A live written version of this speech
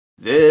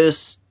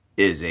This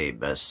is a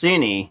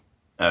Bacini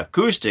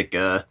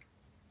Acoustica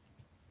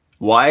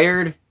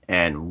wired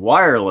and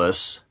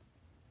wireless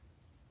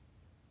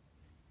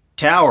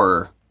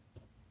tower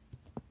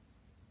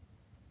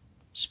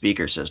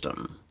speaker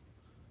system.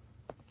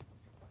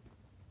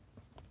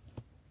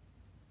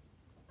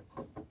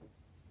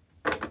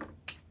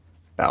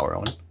 Power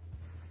on.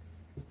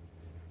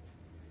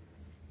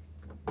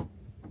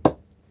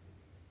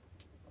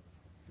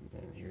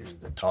 And here's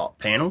the top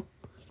panel.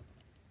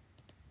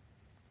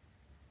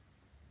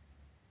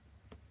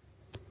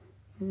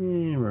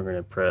 And we're going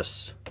to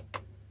press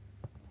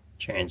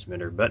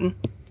transmitter button,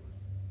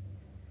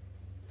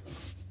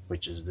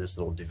 which is this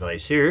little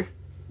device here.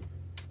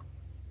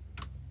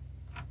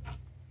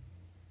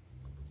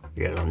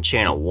 We got it on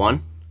channel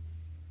 1.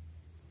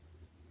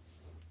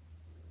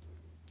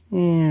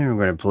 And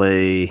we're going to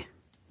play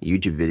a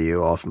YouTube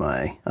video off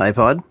my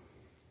iPod.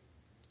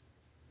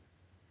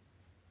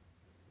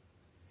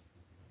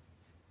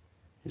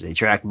 There's a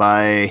track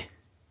by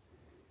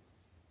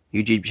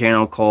YouTube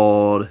channel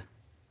called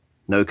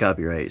No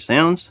Copyright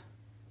Sounds.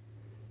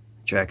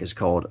 The track is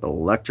called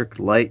Electric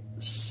Light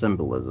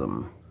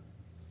Symbolism.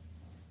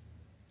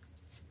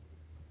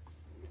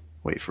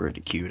 Wait for it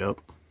to queue it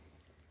up.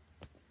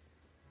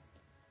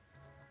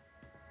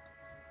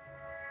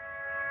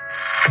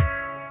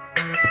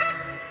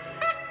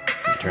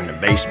 Turn the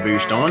bass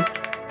boost on.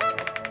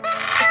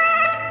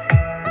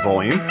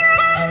 Volume.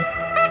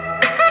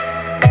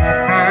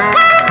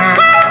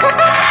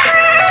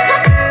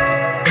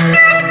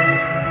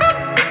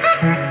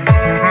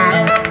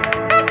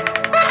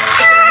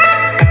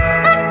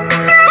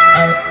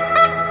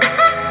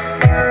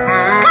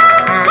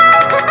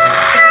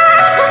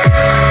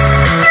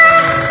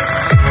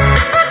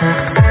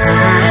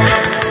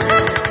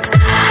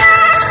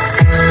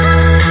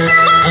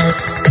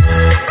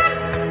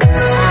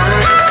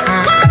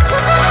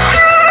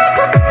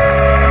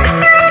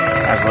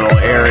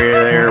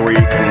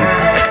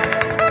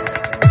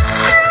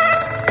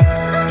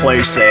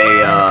 Place a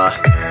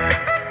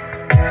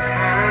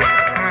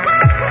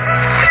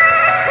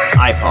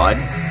iPod.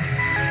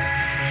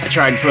 I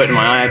tried putting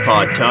my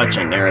iPod Touch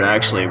in there. It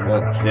actually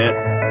won't fit.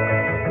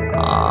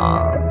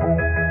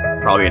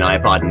 Probably an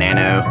iPod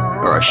Nano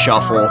or a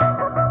Shuffle.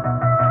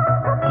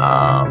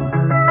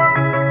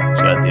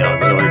 It's got the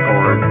auxiliary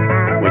cord,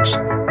 which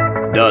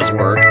does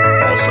work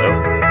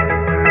also.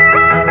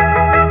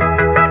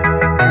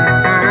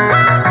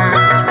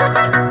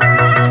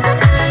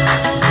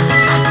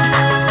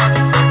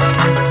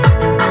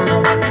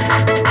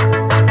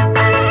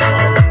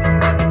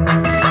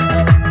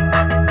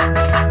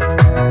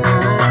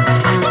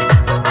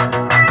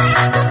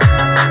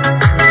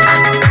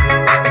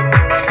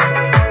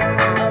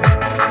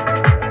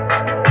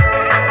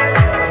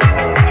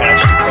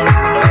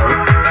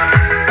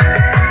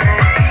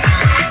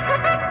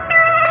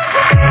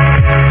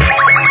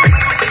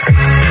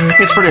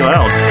 It's pretty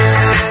loud.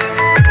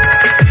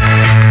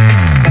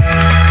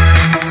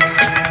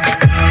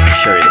 I'll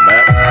show you the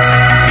back.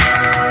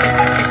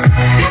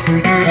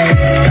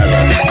 Has a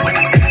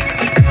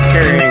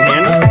carrying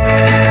handle.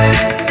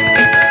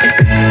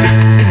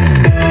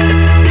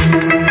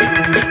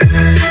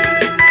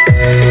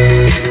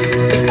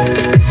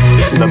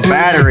 The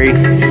battery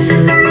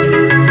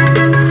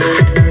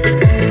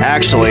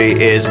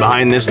actually is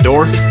behind this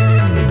door.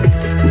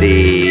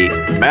 The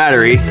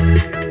battery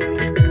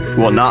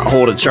will not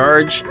hold a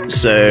charge,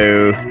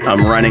 so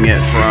I'm running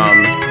it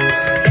from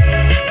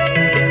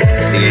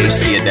the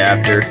AC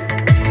adapter.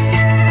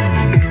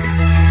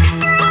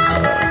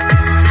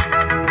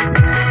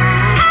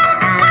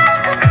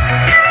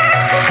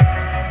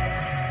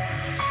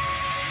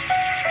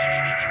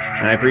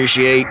 And I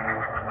appreciate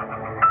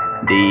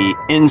the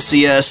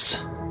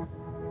NCS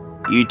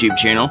YouTube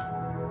channel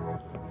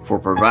for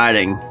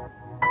providing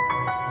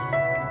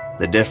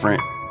the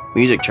different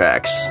music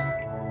tracks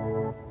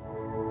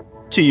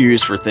to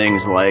use for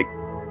things like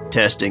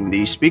testing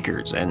these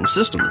speakers and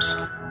systems.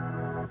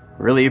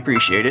 Really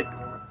appreciate it.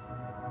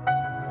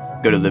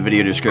 Go to the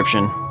video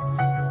description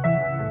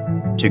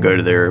to go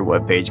to their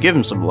webpage. Give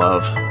them some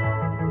love.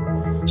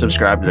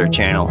 Subscribe to their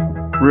channel.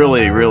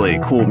 Really, really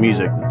cool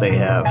music that they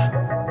have.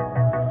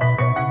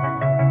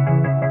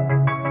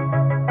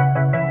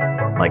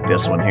 Like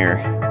this one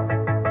here.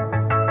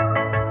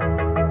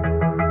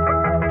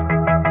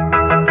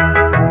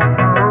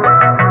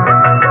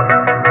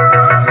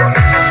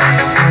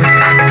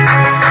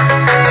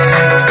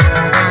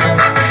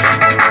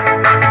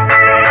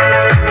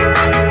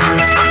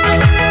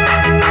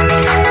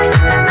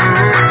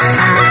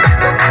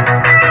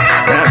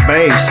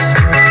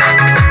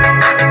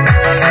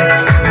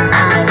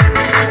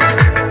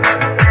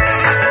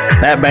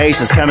 That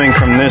bass is coming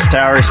from this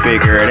tower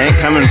speaker. It ain't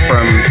coming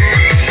from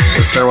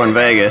the Serwin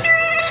Vega.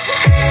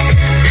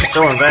 The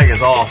Serwin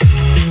Vega's off.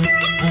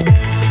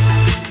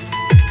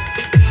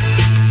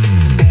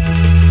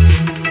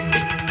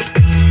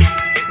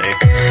 Okay.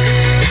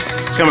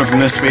 It's coming from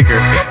this speaker.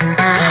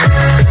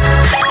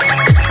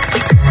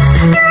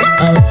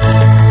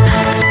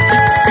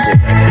 See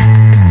if I can.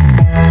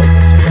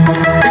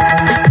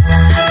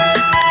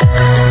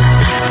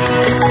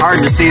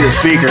 see the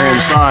speaker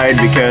inside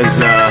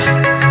because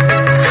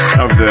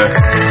of the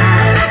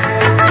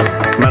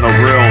metal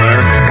grill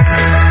there.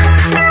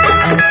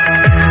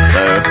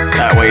 So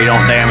that way you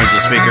don't damage the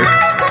speaker.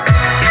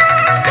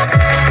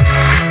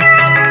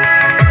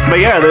 But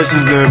yeah, this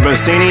is the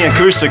Bacini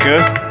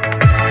Acoustica,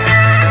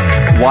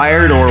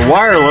 wired or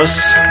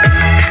wireless.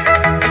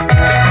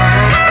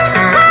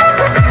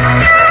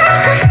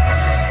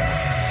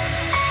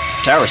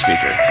 Tower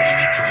speaker.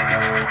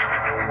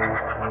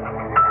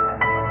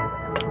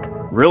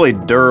 Really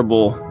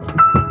durable,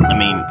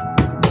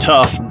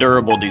 tough,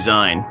 durable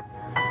design.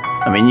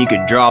 You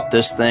could drop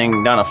this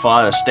thing down a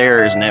flight of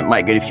stairs and it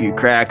might get a few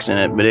cracks in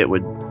it, but it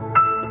would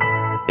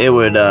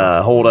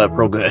hold up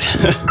real good.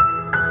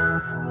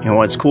 And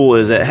what's cool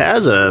is it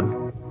has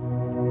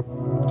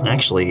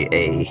actually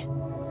a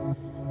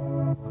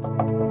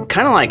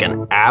kind of like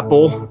an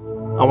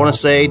apple, I want to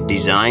say,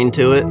 design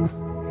to it.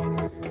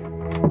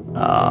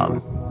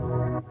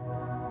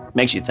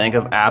 Makes you think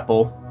of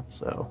Apple.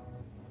 So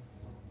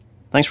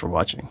thanks for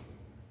watching.